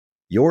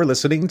You're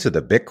listening to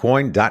the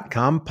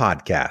Bitcoin.com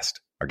podcast.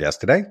 Our guest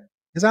today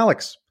is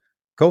Alex,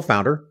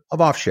 co-founder of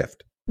Offshift.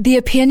 The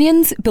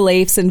opinions,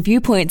 beliefs, and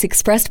viewpoints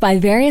expressed by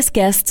various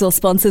guests or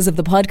sponsors of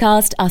the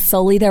podcast are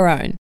solely their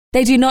own.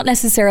 They do not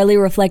necessarily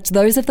reflect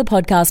those of the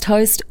podcast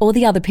host or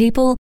the other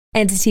people,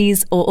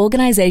 entities, or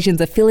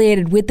organizations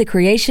affiliated with the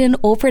creation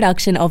or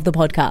production of the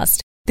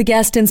podcast. The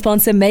guest and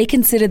sponsor may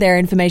consider their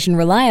information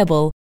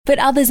reliable, but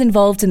others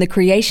involved in the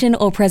creation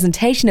or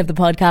presentation of the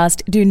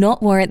podcast do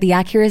not warrant the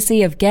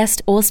accuracy of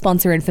guest or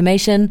sponsor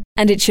information,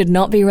 and it should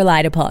not be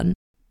relied upon.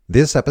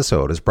 This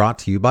episode is brought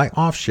to you by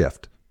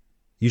Offshift.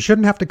 You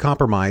shouldn't have to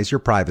compromise your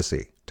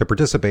privacy to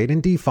participate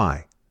in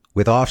DeFi.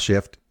 With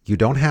Offshift, you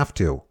don't have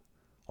to.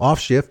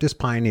 Offshift is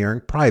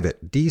pioneering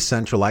private,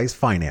 decentralized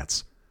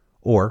finance,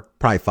 or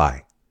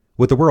PriFi,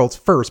 with the world's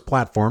first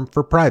platform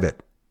for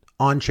private,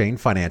 on-chain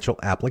financial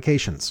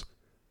applications.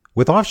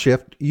 With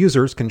Offshift,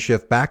 users can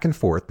shift back and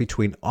forth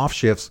between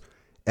Offshift's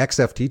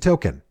XFT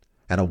token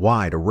and a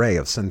wide array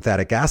of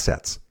synthetic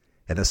assets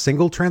in a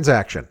single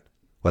transaction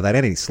without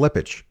any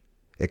slippage,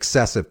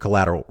 excessive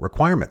collateral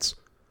requirements,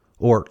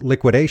 or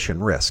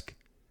liquidation risk.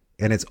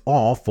 And it's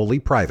all fully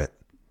private,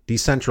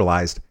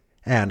 decentralized,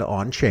 and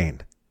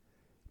on-chain.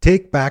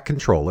 Take back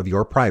control of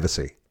your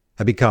privacy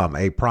and become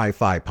a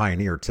PriFi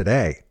pioneer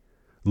today.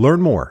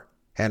 Learn more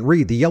and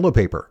read the yellow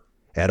paper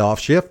at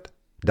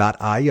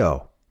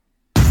offshift.io.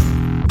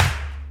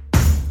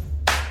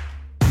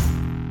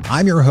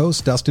 I'm your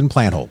host, Dustin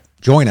Plantholt.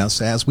 Join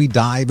us as we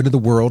dive into the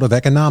world of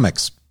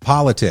economics,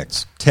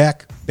 politics,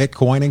 tech,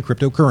 Bitcoin, and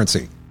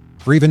cryptocurrency.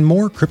 For even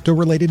more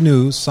crypto-related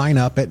news, sign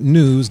up at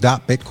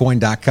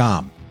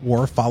news.bitcoin.com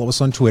or follow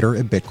us on Twitter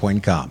at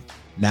Bitcoin.com.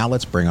 Now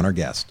let's bring on our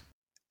guest.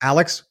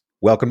 Alex,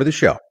 welcome to the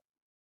show.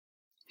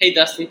 Hey,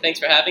 Dustin.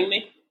 Thanks for having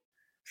me.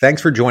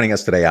 Thanks for joining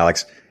us today,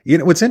 Alex. You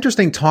know, what's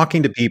interesting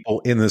talking to people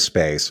in this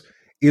space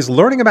is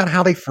learning about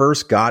how they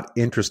first got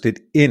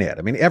interested in it.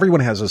 I mean, everyone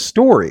has a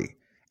story,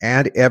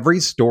 and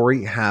every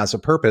story has a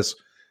purpose.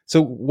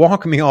 So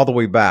walk me all the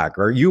way back.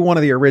 Are you one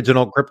of the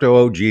original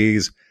crypto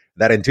OGs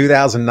that in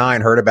 2009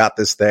 heard about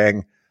this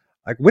thing?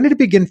 Like, when did it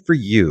begin for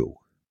you?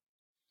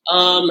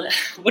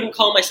 Wouldn't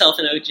call myself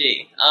an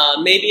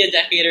OG. Maybe a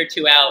decade or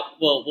two out,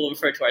 we'll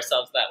refer to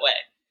ourselves that way.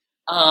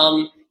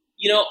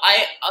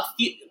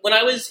 When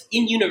I was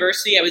in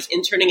university, I was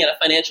interning at a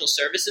financial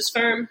services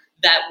firm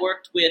that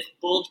worked with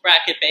bulge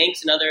bracket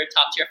banks and other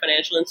top-tier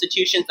financial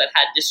institutions that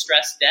had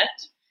distressed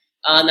debt.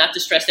 Not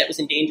distressed debt, was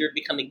in danger of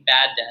becoming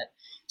bad debt.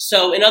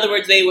 So, in other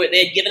words, they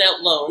had given out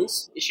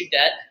loans, issued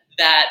debt,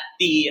 that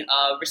the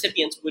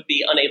recipients would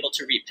be unable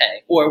to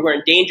repay or were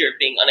in danger of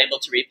being unable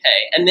to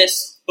repay. And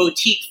this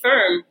boutique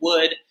firm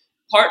would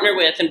partner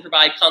with and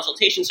provide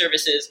consultation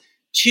services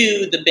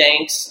to the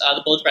banks,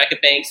 the bulge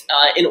bracket banks,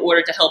 in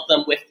order to help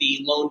them with the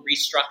loan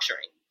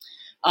restructuring.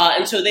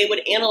 And so they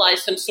would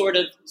analyze some sort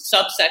of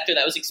subsector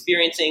that was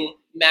experiencing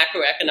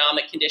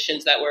macroeconomic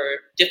conditions that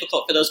were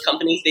difficult for those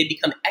companies. They'd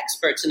become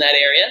experts in that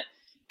area.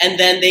 And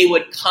then they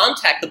would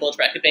contact the bulge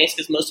bracket banks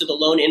because most of the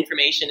loan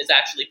information is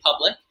actually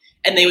public.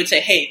 And they would say,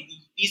 hey,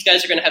 these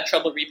guys are going to have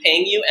trouble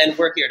repaying you, and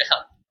we're here to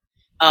help.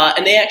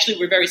 And they actually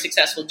were very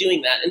successful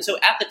doing that. And so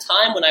at the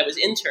time when I was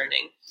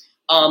interning,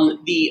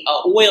 the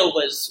oil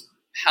was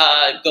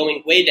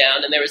going way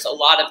down, and there was a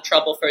lot of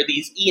trouble for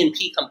these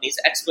E&P companies,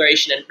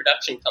 exploration and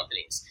production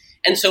companies.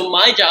 And so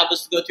my job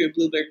was to go through a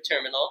Bloomberg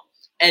terminal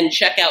and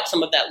check out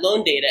some of that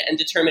loan data and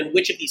determine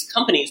which of these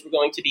companies were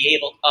going to be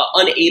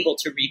unable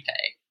to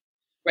repay.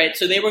 Right,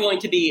 so they were going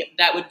to be,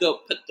 that would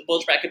go put the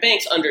bulge bracket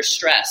banks under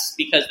stress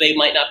because they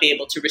might not be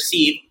able to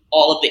receive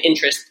all of the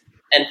interest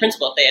and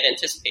principal that they had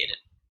anticipated.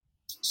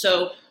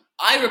 So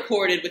I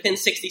reported within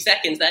 60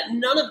 seconds that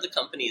none of the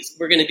companies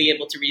were going to be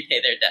able to repay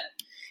their debt.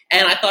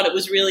 And I thought it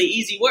was really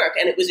easy work.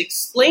 And it was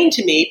explained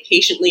to me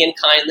patiently and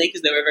kindly,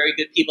 because there were very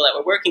good people that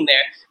were working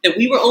there, that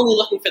we were only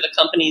looking for the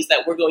companies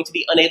that were going to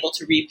be unable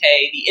to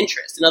repay the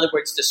interest. In other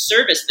words, to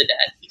service the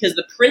debt, because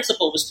the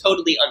principal was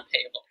totally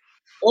unpayable.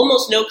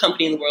 Almost no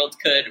company in the world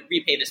could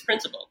repay this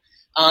principal.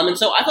 And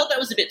so I thought that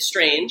was a bit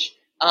strange.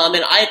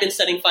 And I had been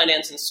studying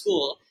finance in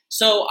school.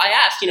 So I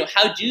asked,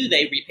 how do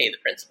they repay the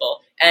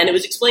principal? And it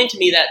was explained to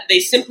me that they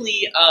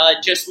simply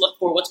just look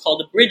for what's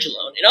called a bridge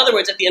loan. In other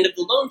words, at the end of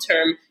the loan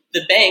term,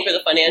 the bank or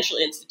the financial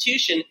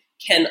institution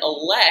can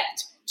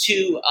elect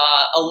to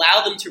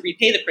allow them to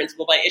repay the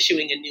principal by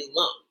issuing a new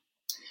loan.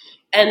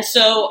 And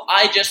so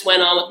I just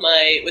went on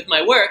with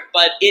my work,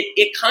 but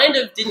it kind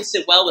of didn't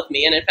sit well with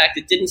me. And in fact,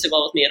 it didn't sit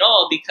well with me at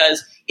all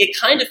because it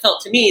kind of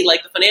felt to me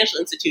like the financial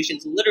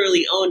institutions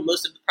literally owned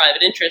most of the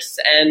private interests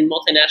and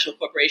multinational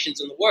corporations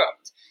in the world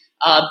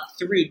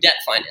through debt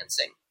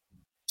financing.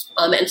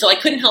 And so I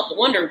couldn't help but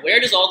wonder,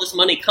 where does all this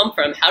money come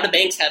from? How do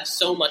banks have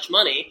so much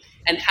money?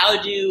 And how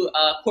do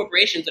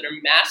corporations that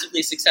are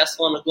massively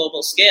successful on a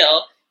global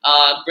scale,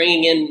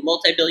 bringing in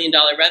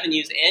multi-billion-dollar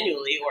revenues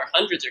annually, or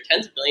hundreds or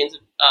tens of billions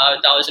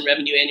of dollars in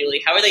revenue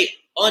annually, how are they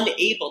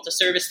unable to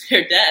service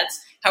their debts?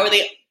 How are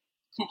they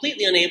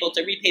completely unable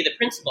to repay the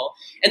principal?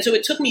 And so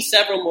it took me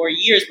several more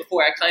years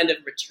before I kind of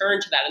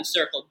returned to that and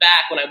circled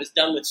back when I was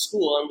done with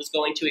school and was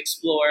going to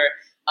explore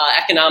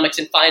economics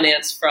and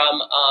finance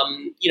from,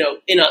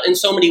 in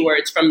so many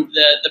words, from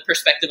the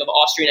perspective of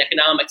Austrian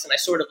economics. And I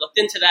sort of looked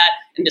into that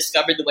and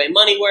discovered the way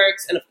money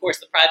works. And of course,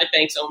 the private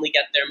banks only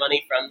get their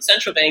money from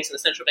central banks, and the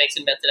central banks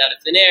invented out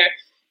of thin air.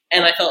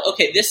 And I felt,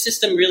 okay, this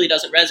system really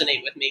doesn't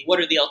resonate with me. What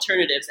are the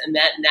alternatives? And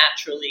that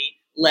naturally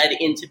led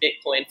into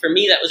Bitcoin. For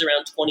me, that was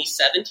around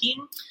 2017.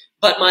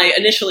 But my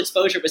initial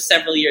exposure was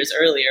several years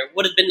earlier.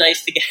 Would have been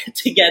nice to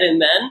get in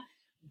then.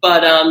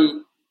 But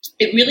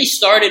it really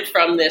started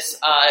from this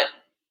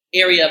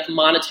area of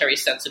monetary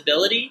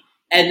sensibility,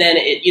 and then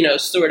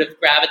it sort of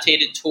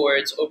gravitated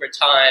towards, over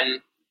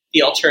time,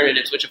 the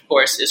alternatives, which of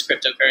course is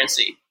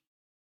cryptocurrency.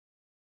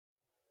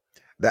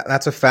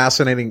 That's a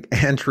fascinating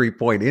entry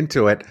point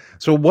into it.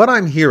 So what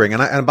I'm hearing,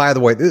 and by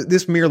the way,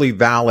 this merely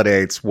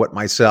validates what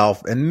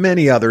myself and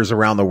many others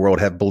around the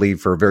world have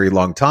believed for a very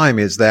long time,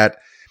 is that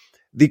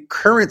the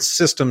current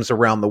systems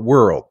around the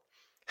world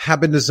have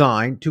been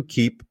designed to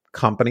keep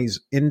companies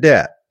in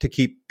debt, to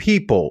keep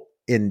people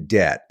in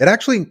debt. It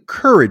actually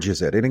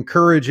encourages it. It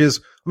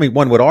encourages,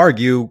 one would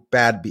argue,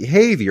 bad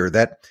behavior.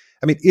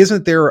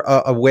 Isn't there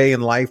a way in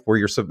life where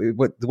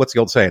what's the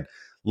old saying?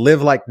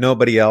 Live like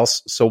nobody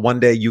else, so one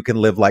day you can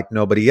live like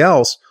nobody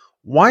else.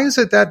 Why is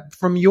it that,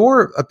 from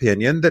your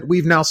opinion, that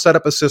we've now set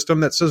up a system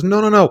that says,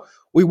 no,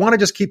 we want to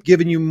just keep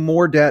giving you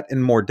more debt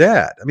and more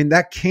debt?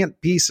 That can't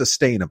be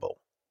sustainable.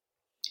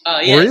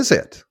 Yeah. Or is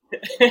it?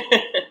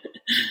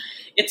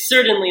 It's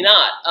certainly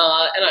not.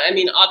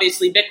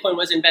 Obviously, Bitcoin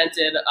was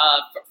invented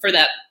for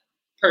that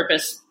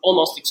purpose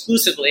almost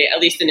exclusively, at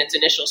least in its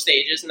initial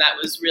stages, and that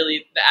was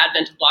really the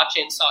advent of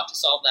blockchain sought to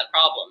solve that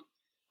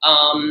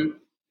problem.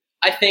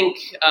 I think,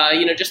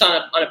 just on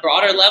a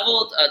broader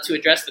level, to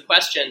address the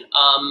question,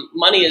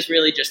 money is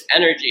really just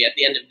energy at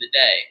the end of the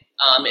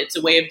day. It's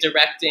a way of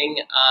directing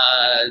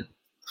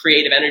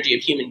creative energy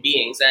of human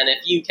beings. And if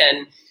you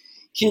can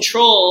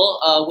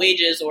control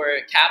wages or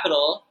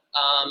capital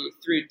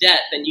through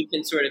debt, then you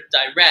can sort of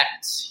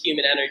direct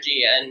human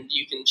energy and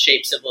you can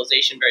shape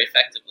civilization very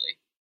effectively.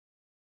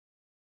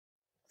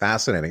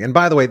 Fascinating. And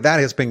by the way, that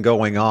has been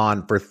going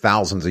on for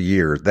thousands of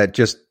years. That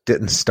just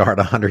didn't start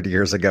 100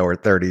 years ago or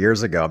 30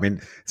 years ago.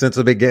 Since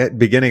the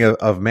beginning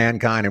of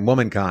mankind and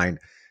womankind,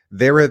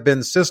 there have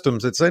been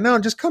systems that say, no,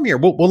 just come here.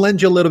 We'll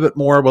lend you a little bit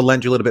more. We'll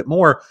lend you a little bit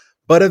more.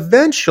 But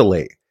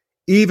eventually,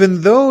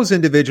 even those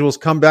individuals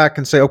come back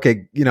and say,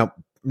 okay,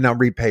 now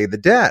repay the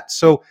debt.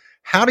 So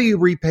how do you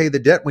repay the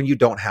debt when you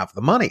don't have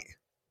the money?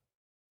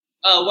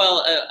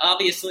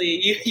 Obviously,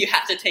 you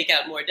have to take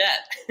out more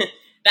debt.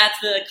 That's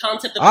the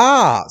concept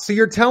of... So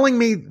you're telling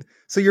me,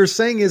 so you're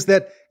saying is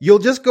that you'll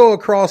just go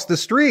across the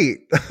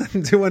street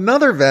to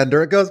another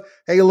vendor. It goes,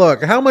 hey,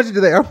 look, how much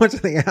are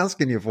they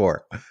asking you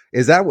for?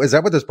 Is that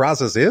what this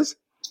process is?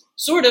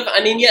 Sort of.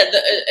 At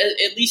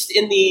least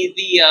in the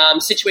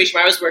situation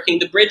where I was working,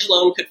 the bridge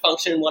loan could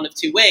function in one of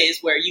two ways,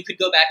 where you could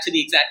go back to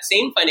the exact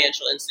same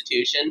financial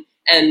institution,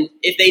 and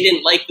if they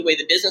didn't like the way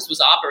the business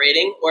was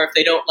operating, or if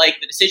they don't like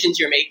the decisions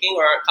you're making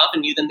or aren't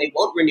confident in you, then they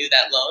won't renew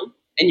that loan,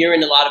 and you're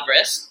in a lot of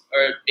risk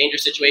or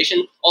dangerous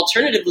situation.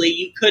 Alternatively,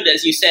 you could,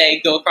 as you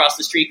say, go across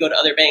the street, go to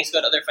other banks, go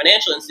to other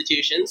financial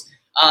institutions.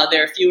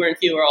 There are fewer and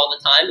fewer all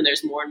the time, and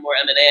there's more and more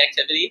M&A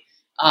activity.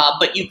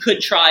 But you could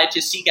try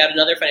to seek out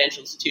another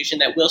financial institution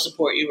that will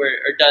support you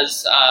or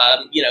does,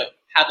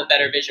 have a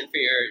better vision for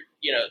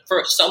your,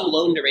 for some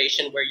loan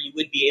duration where you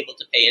would be able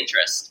to pay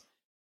interest.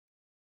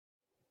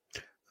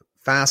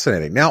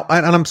 Fascinating. Now,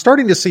 and I'm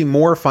starting to see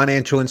more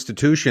financial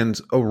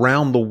institutions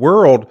around the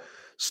world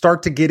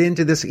start to get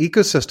into this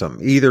ecosystem,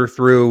 either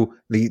through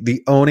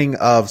the owning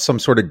of some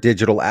sort of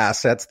digital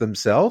assets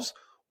themselves,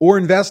 or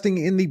investing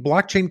in the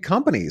blockchain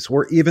companies,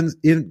 or even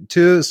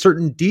into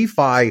certain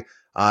DeFi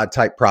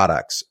type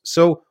products.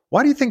 So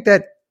why do you think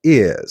that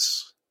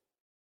is?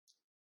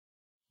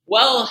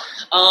 Well,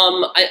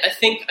 I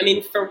think,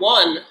 for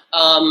one,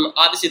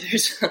 obviously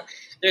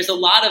there's a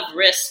lot of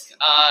risk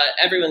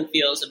everyone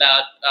feels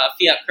about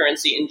fiat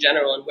currency in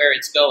general and where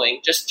it's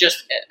going, just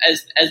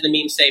as the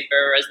memes say,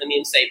 burr, as the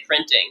memes say,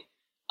 printing.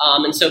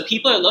 And so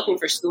people are looking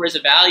for stores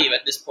of value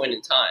at this point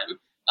in time.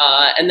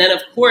 And then,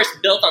 of course,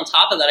 built on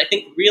top of that, I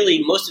think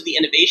really most of the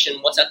innovation,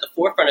 what's at the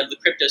forefront of the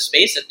crypto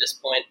space at this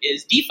point,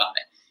 is DeFi.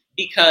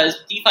 Because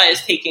DeFi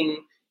is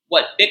taking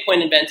what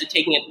Bitcoin invented,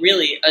 taking it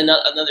really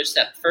another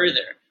step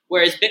further.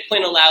 Whereas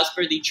Bitcoin allows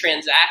for the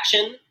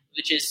transaction,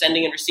 which is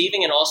sending and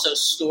receiving, and also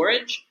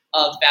storage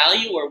of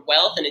value or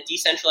wealth in a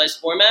decentralized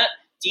format,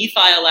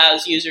 DeFi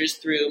allows users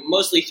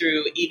mostly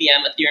through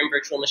EVM, Ethereum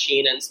Virtual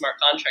Machine, and smart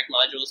contract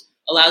modules,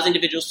 allows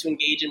individuals to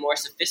engage in more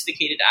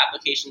sophisticated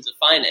applications of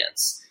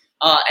finance.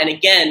 And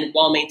again,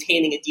 while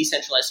maintaining a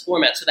decentralized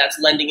format. So that's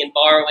lending and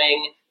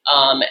borrowing.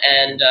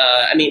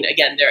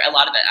 Again, there are a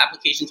lot of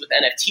applications with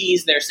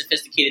NFTs. There are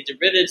sophisticated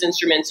derivatives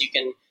instruments. You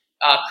can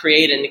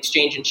create and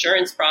exchange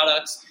insurance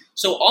products.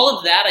 So all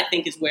of that, I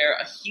think, is where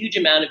a huge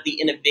amount of the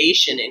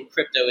innovation in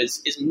crypto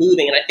is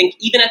moving. And I think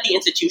even at the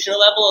institutional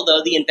level,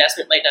 although the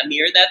investment might not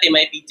mirror that, they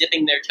might be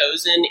dipping their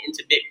toes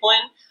into Bitcoin,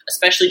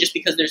 especially just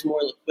because there's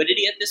more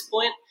liquidity at this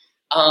point.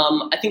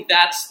 I think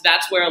that's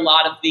where a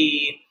lot of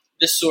the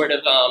the sort of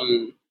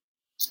a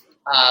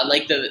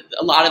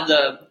lot of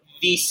the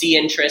VC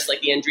interests,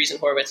 like the Andreessen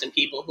Horowitz and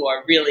people who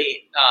are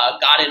really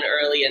got in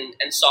early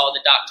and saw the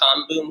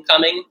dot-com boom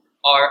coming,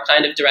 are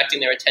kind of directing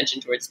their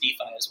attention towards DeFi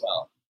as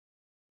well.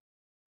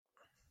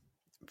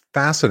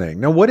 Fascinating.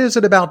 Now, what is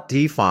it about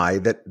DeFi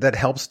that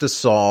helps to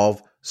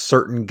solve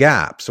certain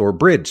gaps or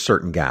bridge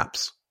certain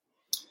gaps?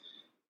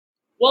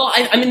 Well,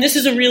 I mean, this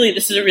is a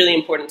really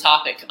important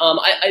topic.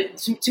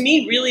 To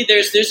me, really,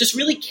 there's this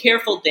really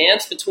careful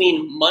dance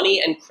between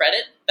money and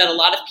credit that a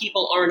lot of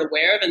people aren't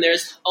aware of, and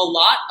there's a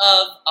lot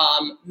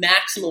of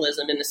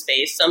maximalism in the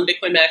space. Some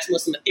Bitcoin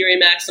maximalists, some Ethereum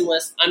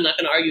maximalists. I'm not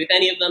going to argue with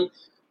any of them,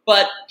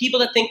 but people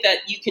that think that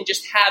you can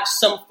just have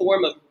some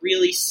form of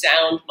really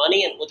sound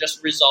money and it will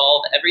just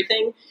resolve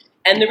everything.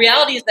 And the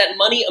reality is that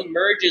money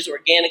emerges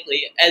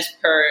organically, as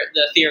per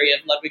the theory of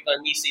Ludwig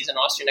von Mises and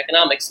Austrian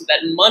economics, that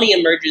money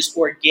emerges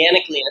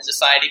organically in a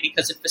society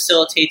because it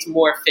facilitates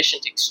more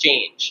efficient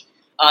exchange.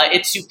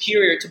 It's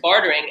superior to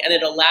bartering, and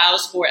it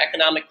allows for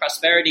economic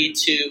prosperity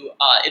to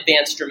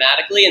advance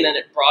dramatically, and then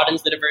it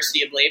broadens the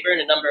diversity of labor and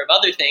a number of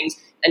other things,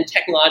 and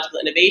technological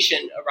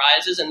innovation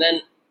arises. And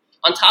then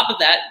on top of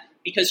that,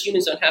 because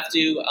humans don't have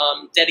to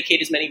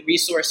dedicate as many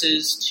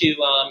resources to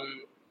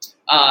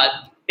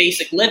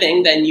basic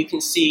living, then you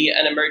can see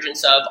an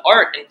emergence of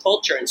art and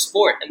culture and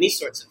sport and these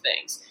sorts of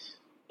things.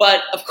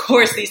 But of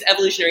course, these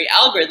evolutionary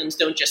algorithms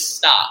don't just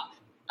stop.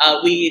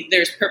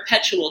 There's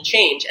perpetual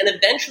change, and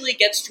eventually it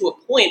gets to a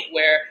point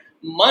where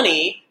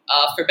money,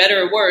 for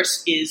better or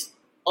worse, is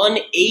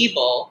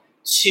unable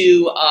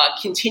to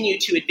continue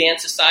to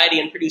advance society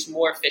and produce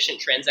more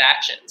efficient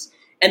transactions.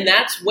 And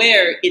that's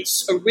where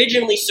it's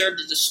originally served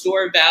as a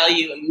store of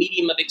value, a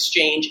medium of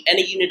exchange, and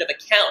a unit of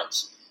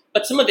account.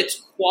 But some of its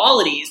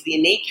qualities, the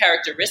innate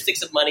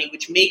characteristics of money,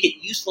 which make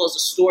it useful as a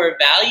store of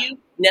value,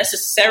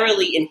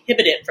 necessarily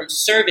inhibit it from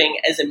serving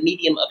as a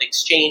medium of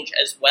exchange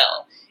as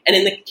well. And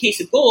in the case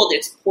of gold,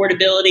 it's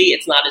portability,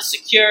 it's not as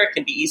secure, it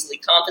can be easily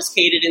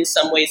confiscated in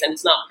some ways, and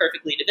it's not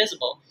perfectly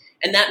divisible.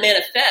 And that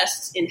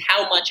manifests in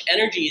how much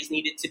energy is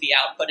needed to be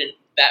output, and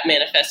that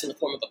manifests in the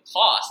form of a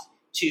cost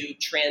to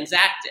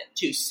transact it,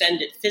 to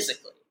send it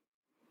physically.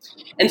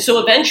 And so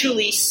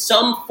eventually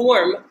some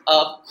form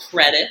of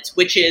credit,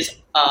 which is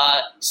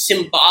a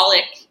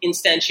symbolic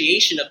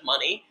instantiation of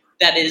money,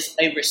 that is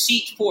a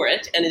receipt for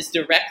it and is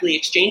directly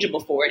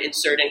exchangeable for it in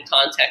certain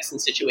contexts and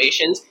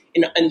situations.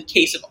 In the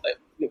case of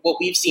what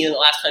we've seen in the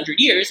last 100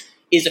 years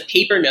is a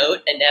paper note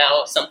and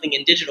now something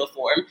in digital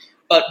form.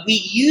 But we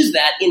use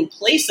that in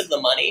place of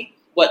the money,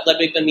 what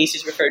Ludwig von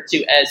Mises referred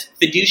to as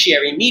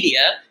fiduciary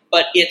media,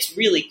 but it's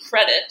really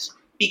credit,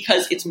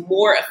 because it's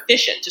more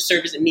efficient to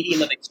serve as a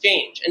medium of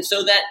exchange. And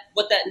so that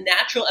what that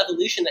natural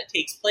evolution that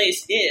takes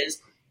place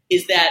is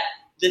that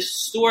the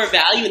store of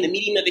value and the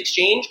medium of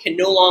exchange can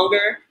no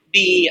longer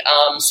be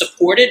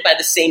supported by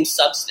the same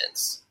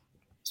substance.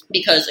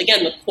 Because,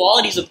 again, the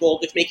qualities of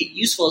gold, which make it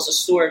useful as a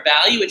store of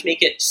value, which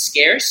make it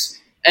scarce,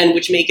 and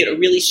which make it a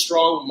really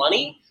strong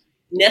money,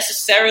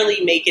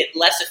 necessarily make it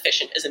less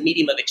efficient as a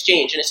medium of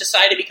exchange. And as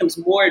society becomes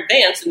more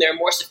advanced and there are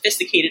more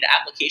sophisticated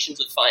applications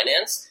of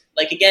finance,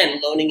 like, again,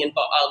 lending and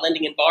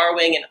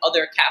borrowing and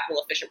other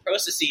capital-efficient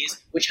processes,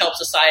 which help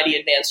society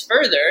advance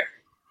further,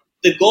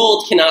 the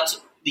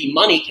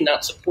money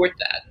cannot support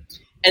that.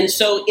 And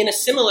so in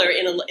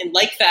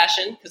like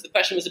fashion, because the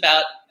question was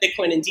about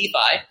Bitcoin and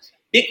DeFi,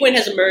 Bitcoin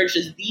has emerged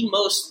as the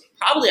most,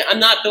 probably, I'm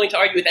not going to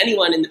argue with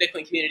anyone in the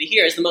Bitcoin community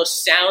here, as the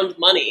most sound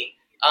money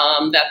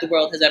that the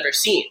world has ever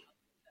seen.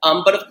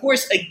 But of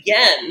course,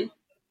 again,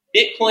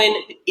 Bitcoin,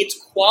 its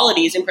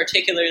qualities, in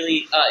particular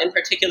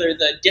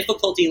the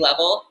difficulty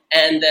level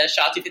and the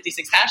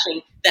SHA-256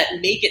 hashing,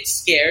 that make it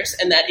scarce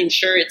and that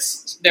ensure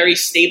its very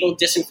stable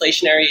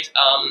disinflationary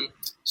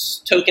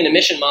token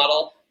emission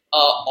model,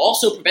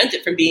 also prevent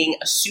it from being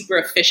a super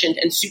efficient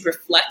and super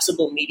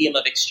flexible medium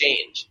of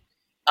exchange.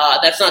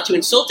 That's not to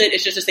insult it,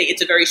 it's just to say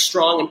it's a very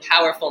strong and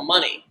powerful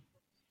money.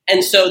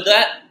 And so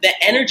that the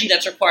energy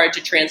that's required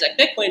to transact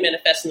Bitcoin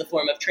manifests in the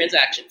form of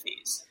transaction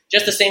fees.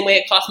 Just the same way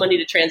it costs money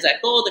to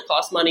transact gold, it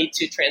costs money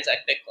to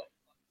transact Bitcoin.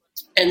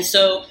 And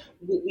so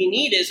what we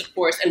need is, of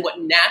course, and what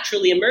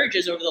naturally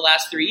emerges over the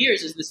last 3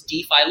 years is this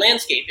DeFi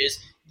landscape, is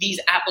these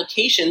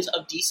applications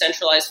of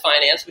decentralized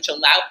finance, which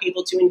allow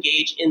people to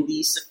engage in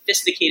these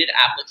sophisticated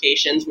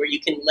applications where you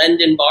can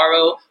lend and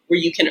borrow, where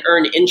you can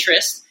earn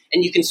interest,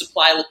 and you can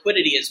supply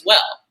liquidity as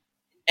well.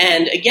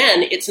 And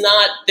again,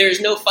 there's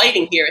no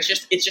fighting here.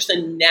 It's just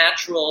a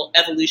natural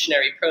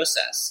evolutionary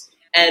process.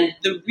 And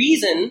the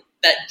reason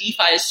that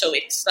DeFi is so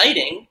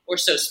exciting or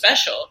so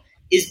special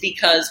is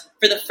because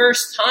for the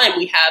first time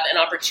we have an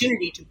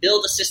opportunity to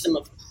build a system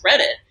of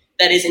credit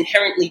that is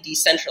inherently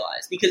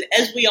decentralized. Because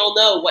as we all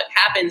know, what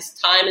happens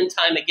time and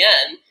time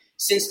again,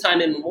 since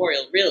time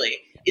immemorial really,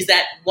 is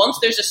that once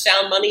there's a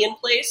sound money in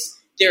place,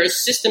 there are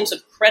systems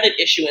of credit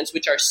issuance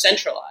which are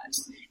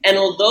centralized. And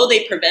although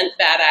they prevent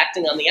bad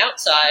acting on the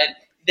outside,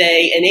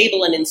 they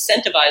enable and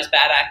incentivize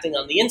bad acting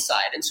on the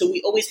inside. And so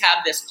we always have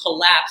this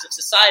collapse of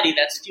society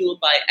that's fueled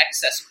by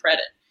excess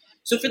credit.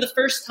 So for the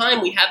first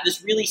time, we have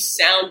this really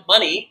sound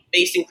money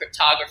based in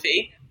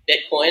cryptography,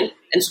 Bitcoin,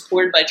 and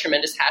supported by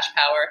tremendous hash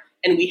power.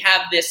 And we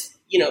have this,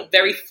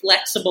 very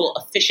flexible,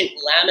 efficient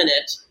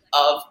laminate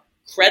of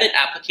credit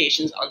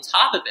applications on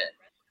top of it.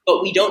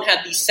 But we don't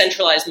have these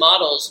centralized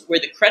models where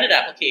the credit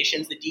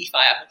applications, the DeFi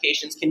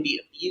applications, can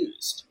be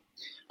abused.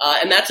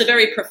 And that's a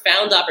very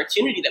profound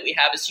opportunity that we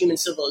have as human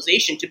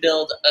civilization to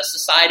build a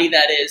society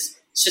that is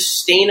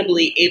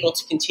sustainably able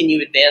to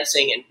continue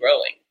advancing and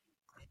growing.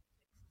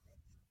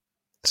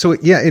 So,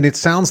 yeah, and it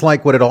sounds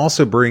like what it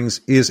also brings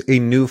is a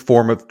new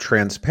form of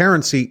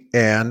transparency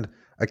and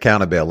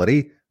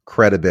accountability,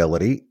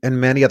 credibility, and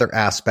many other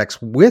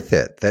aspects with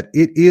it, that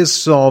it is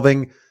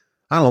solving,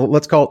 I don't know,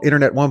 let's call it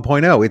Internet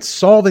 1.0. It's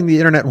solving the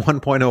Internet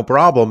 1.0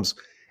 problems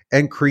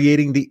and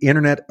creating the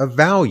Internet of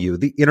value,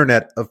 the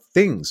Internet of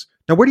things.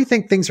 Now, where do you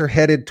think things are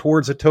headed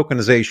towards a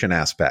tokenization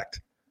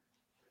aspect?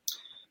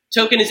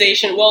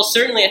 Tokenization, well,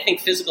 certainly I think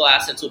physical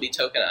assets will be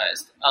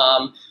tokenized.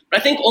 But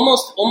I think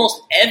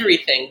almost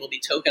everything will be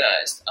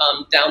tokenized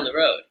down the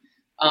road.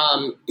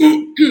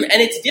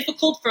 And it's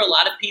difficult for a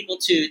lot of people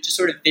to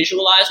sort of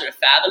visualize or to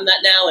fathom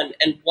that now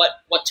and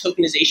what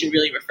tokenization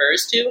really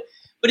refers to.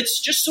 But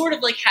it's just sort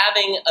of like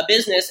having a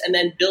business and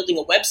then building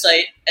a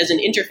website as an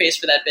interface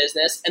for that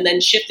business and then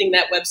shifting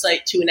that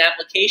website to an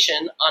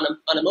application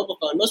on a mobile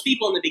phone. Most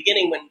people in the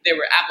beginning, when there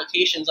were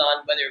applications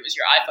on, whether it was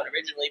your iPhone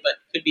originally, but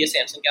could be a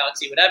Samsung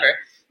Galaxy, whatever,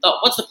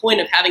 thought, what's the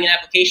point of having an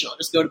application? I'll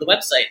just go to the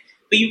website.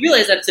 But you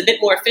realize that it's a bit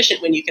more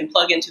efficient when you can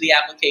plug into the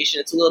application.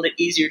 It's a little bit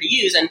easier to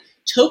use. And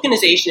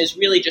tokenization is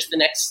really just the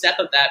next step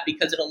of that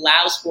because it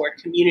allows for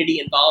community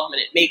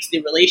involvement. It makes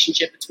the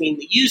relationship between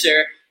the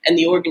user and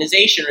the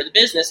organization or the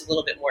business a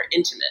little bit more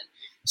intimate.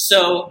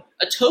 So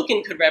a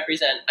token could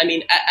represent,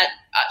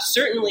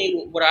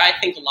 certainly what I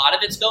think a lot of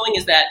it's going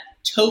is that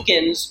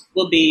tokens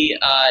will be,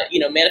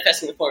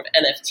 manifesting in the form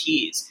of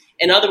NFTs.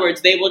 In other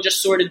words, they will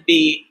just sort of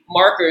be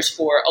markers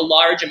for a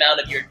large amount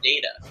of your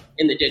data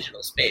in the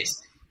digital space.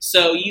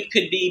 So you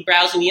could be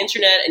browsing the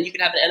internet and you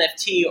could have an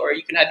NFT, or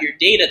you can have your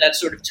data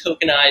that's sort of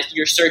tokenized,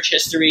 your search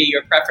history,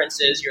 your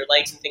preferences, your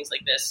likes and things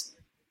like this.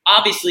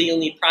 Obviously, you'll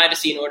need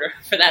privacy in order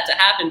for that to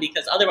happen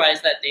because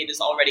otherwise that data is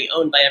already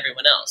owned by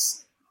everyone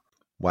else.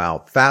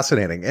 Wow,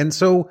 fascinating. And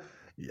so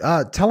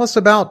tell us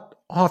about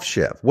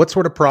Offshift. What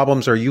sort of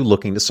problems are you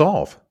looking to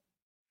solve?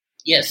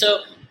 Yeah, so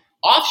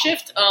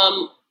Offshift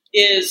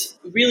is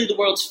really the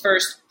world's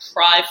first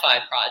Pri-Fi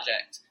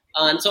project.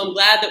 And so I'm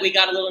glad that we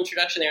got a little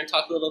introduction there and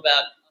talked a little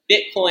about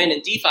Bitcoin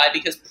and DeFi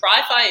because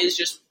Pri-Fi is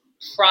just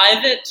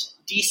private,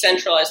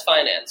 decentralized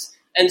finance.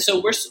 And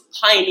so we're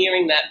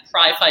pioneering that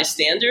Pri-Fi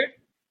standard.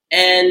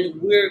 And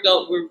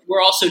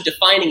we're also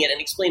defining it and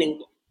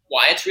explaining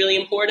why it's really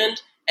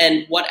important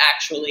and what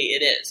actually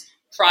it is.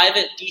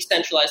 Private,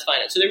 decentralized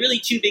finance. So there are really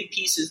two big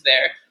pieces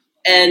there.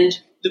 And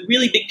the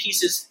really big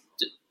pieces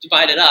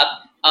divided up,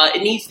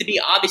 it needs to be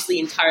obviously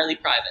entirely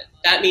private.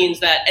 That means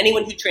that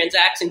anyone who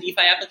transacts in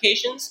DeFi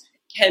applications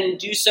can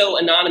do so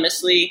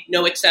anonymously,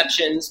 no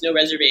exceptions, no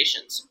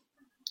reservations.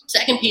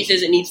 Second piece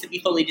is it needs to be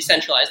fully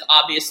decentralized,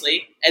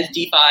 obviously, as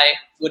DeFi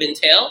would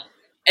entail.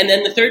 And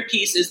then the third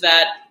piece is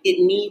that it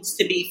needs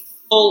to be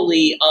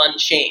fully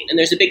on-chain. And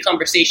there's a big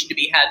conversation to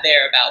be had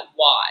there about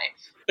why.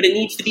 But it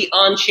needs to be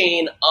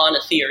on-chain on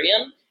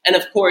Ethereum. And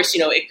of course,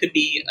 it could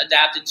be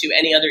adapted to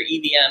any other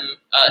EVM,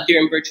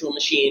 Ethereum virtual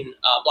machine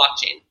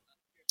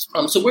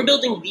blockchain. So we're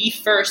building the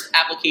first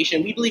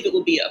application. We believe it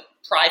will be a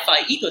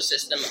Pri-Fi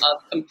ecosystem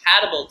of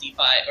compatible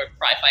DeFi or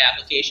Pri-Fi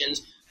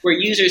applications where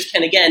users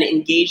can, again,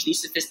 engage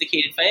these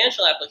sophisticated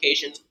financial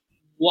applications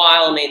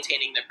while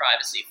maintaining their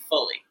privacy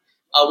fully.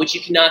 Which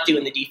you cannot do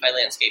in the DeFi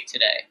landscape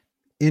today.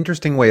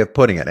 Interesting way of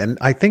putting it. And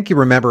I think you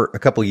remember a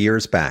couple of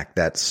years back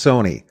that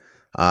Sony,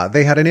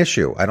 they had an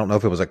issue. I don't know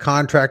if it was a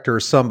contractor or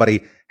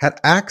somebody had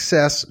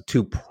access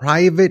to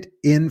private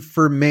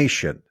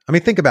information. I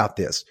mean, think about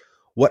this.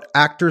 What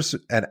actors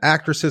and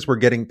actresses were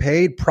getting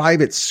paid,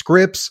 private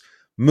scripts,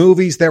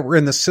 movies that were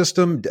in the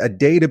system, a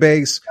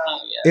database.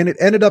 And it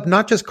ended up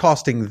not just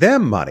costing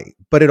them money,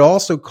 but it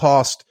also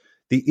cost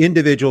the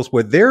individuals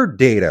where their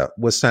data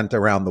was sent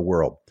around the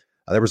world.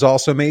 There was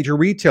also a major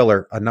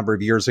retailer a number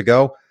of years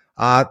ago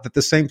that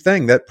the same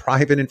thing, that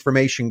private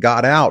information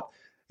got out.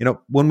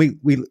 When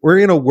we're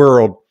in a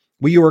world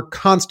where you are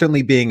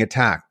constantly being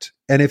attacked.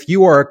 And if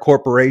you are a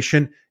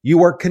corporation,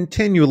 you are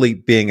continually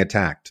being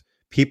attacked.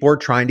 People are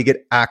trying to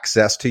get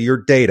access to your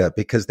data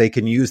because they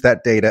can use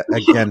that data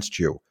against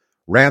you.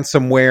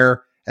 Ransomware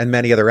and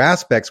many other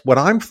aspects. What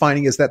I'm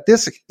finding is that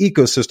this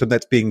ecosystem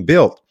that's being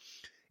built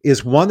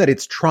is one that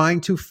it's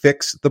trying to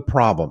fix the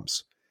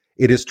problems.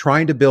 It is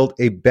trying to build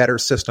a better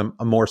system,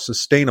 a more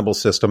sustainable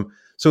system.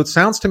 So it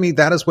sounds to me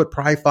that is what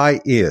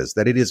Pri-Fi is,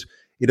 that it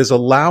is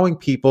allowing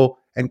people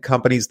and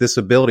companies this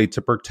ability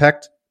to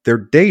protect their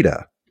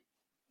data.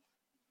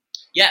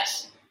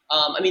 Yes.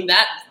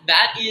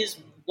 That is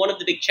one of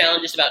the big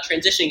challenges about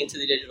transitioning into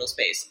the digital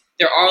space.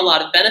 There are a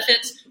lot of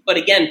benefits, but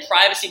again,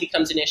 privacy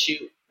becomes an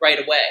issue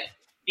right away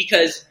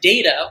because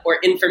data or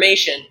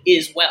information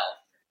is wealth.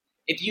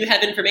 If you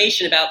have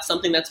information about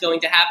something that's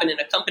going to happen in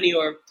a company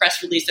or a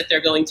press release that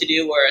they're going to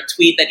do or a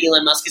tweet that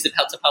Elon Musk is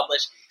about to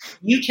publish,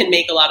 you can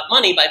make a lot of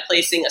money by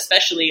placing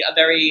especially a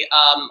very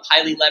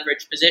highly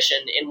leveraged position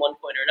in one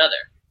coin or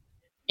another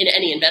in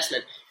any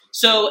investment.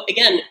 So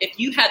again, if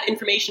you have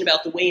information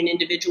about the way an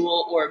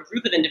individual or a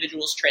group of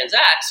individuals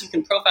transacts, you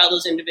can profile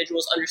those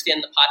individuals,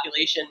 understand the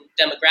population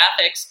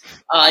demographics,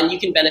 and you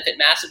can benefit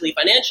massively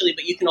financially,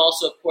 but you can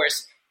also, of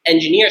course,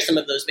 engineer some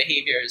of those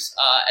behaviors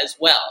as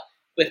well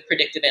with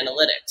predictive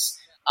analytics.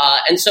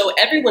 And so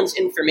everyone's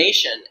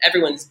information,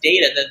 everyone's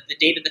data, the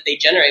data that they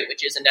generate,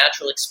 which is a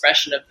natural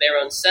expression of their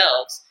own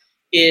selves,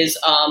 is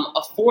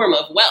a form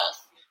of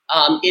wealth.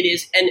 It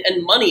is,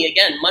 and money,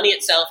 again, money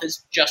itself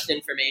is just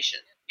information.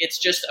 It's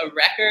just a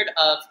record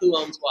of who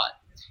owns what.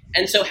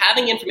 And so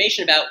having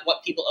information about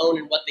what people own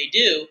and what they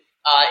do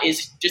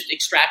is just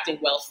extracting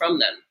wealth from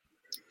them.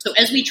 So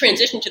as we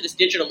transition to this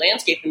digital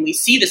landscape and we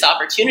see this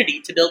opportunity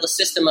to build a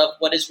system of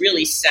what is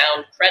really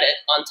sound credit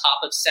on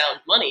top of sound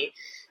money,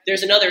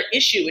 there's another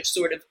issue which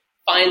sort of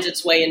finds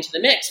its way into the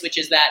mix, which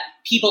is that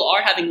people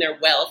are having their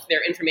wealth,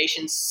 their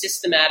information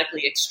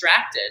systematically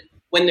extracted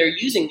when they're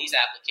using these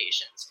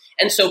applications.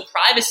 And so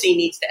privacy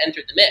needs to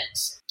enter the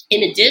mix.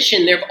 In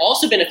addition, there have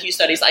also been a few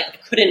studies, I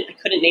couldn't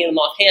name them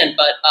offhand,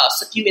 but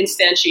a few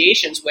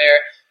instantiations where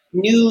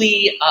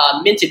newly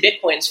minted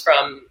Bitcoins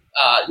from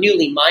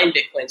newly mined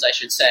Bitcoins, I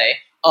should say,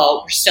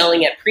 were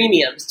selling at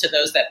premiums to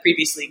those that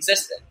previously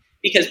existed.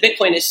 Because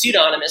Bitcoin is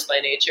pseudonymous by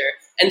nature,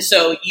 and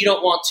so you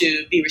don't want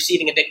to be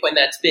receiving a Bitcoin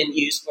that's been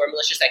used for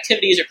malicious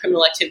activities or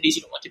criminal activities.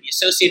 You don't want to be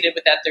associated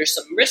with that. There's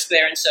some risk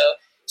there, and so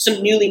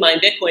some newly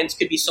mined Bitcoins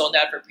could be sold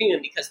out for a premium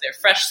because they're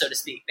fresh, so to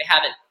speak. They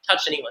haven't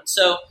touched anyone.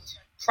 So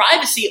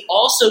privacy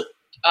also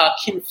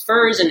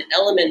confers an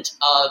element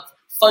of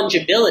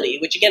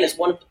fungibility, which again is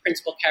one of the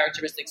principal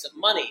characteristics of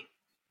money.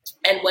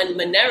 And when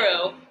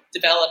Monero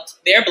developed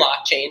their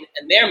blockchain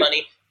and their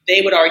money,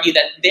 they would argue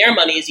that their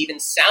money is even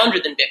sounder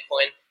than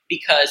Bitcoin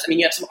because,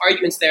 you have some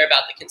arguments there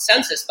about the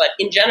consensus, but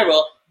in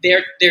general,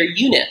 their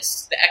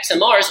units, the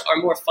XMRs,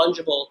 are more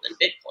fungible than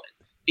Bitcoin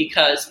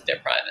because they're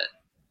private.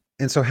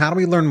 And so how do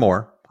we learn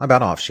more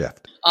about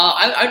Offshift?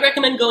 I'd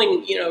recommend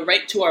going,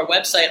 right to our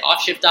website,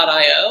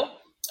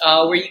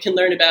 offshift.io, where you can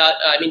learn about,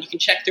 you can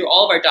check through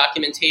all of our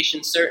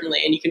documentation,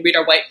 certainly, and you can read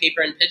our white paper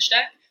and pitch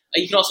deck.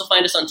 You can also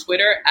find us on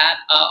Twitter at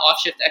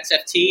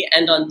OffshiftXFT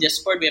and on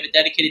Discord. We have a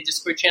dedicated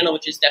Discord channel,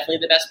 which is definitely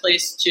the best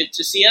place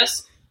to see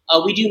us.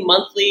 We do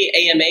monthly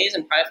AMAs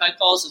and private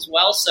calls as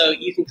well, so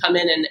you can come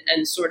in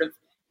and sort of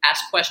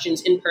ask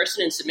questions in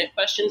person and submit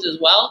questions as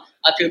well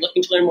if you're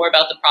looking to learn more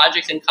about the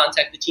project and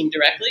contact the team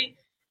directly.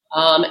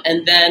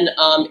 And then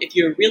if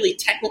you're really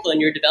technical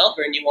and you're a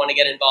developer and you want to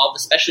get involved,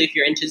 especially if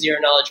you're into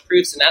zero-knowledge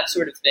proofs and that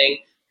sort of thing,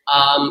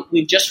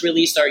 we've just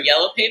released our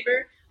yellow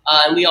paper.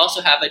 And we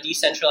also have a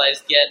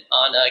decentralized Git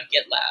on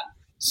GitLab.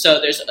 So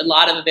there's a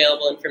lot of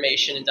available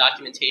information and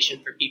documentation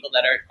for people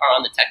that are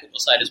on the technical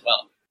side as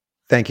well.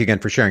 Thank you again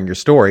for sharing your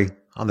story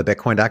on the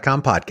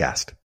Bitcoin.com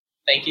podcast.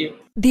 Thank you.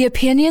 The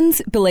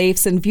opinions,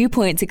 beliefs, and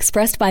viewpoints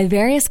expressed by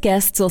various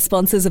guests or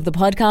sponsors of the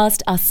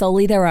podcast are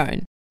solely their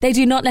own. They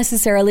do not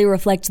necessarily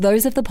reflect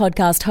those of the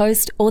podcast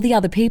host or the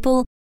other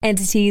people,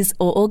 entities,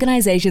 or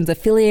organizations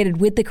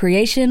affiliated with the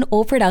creation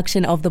or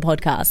production of the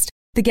podcast.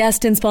 The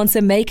guest and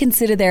sponsor may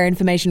consider their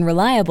information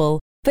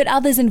reliable, but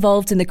others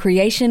involved in the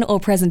creation or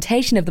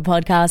presentation of the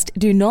podcast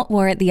do not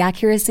warrant the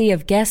accuracy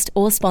of guest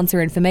or sponsor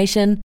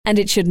information, and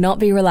it should not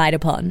be relied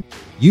upon.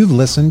 You've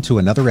listened to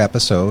another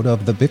episode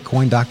of the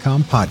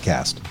Bitcoin.com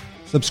podcast.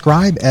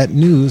 Subscribe at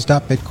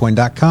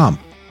news.bitcoin.com,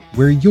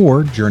 where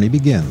your journey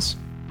begins.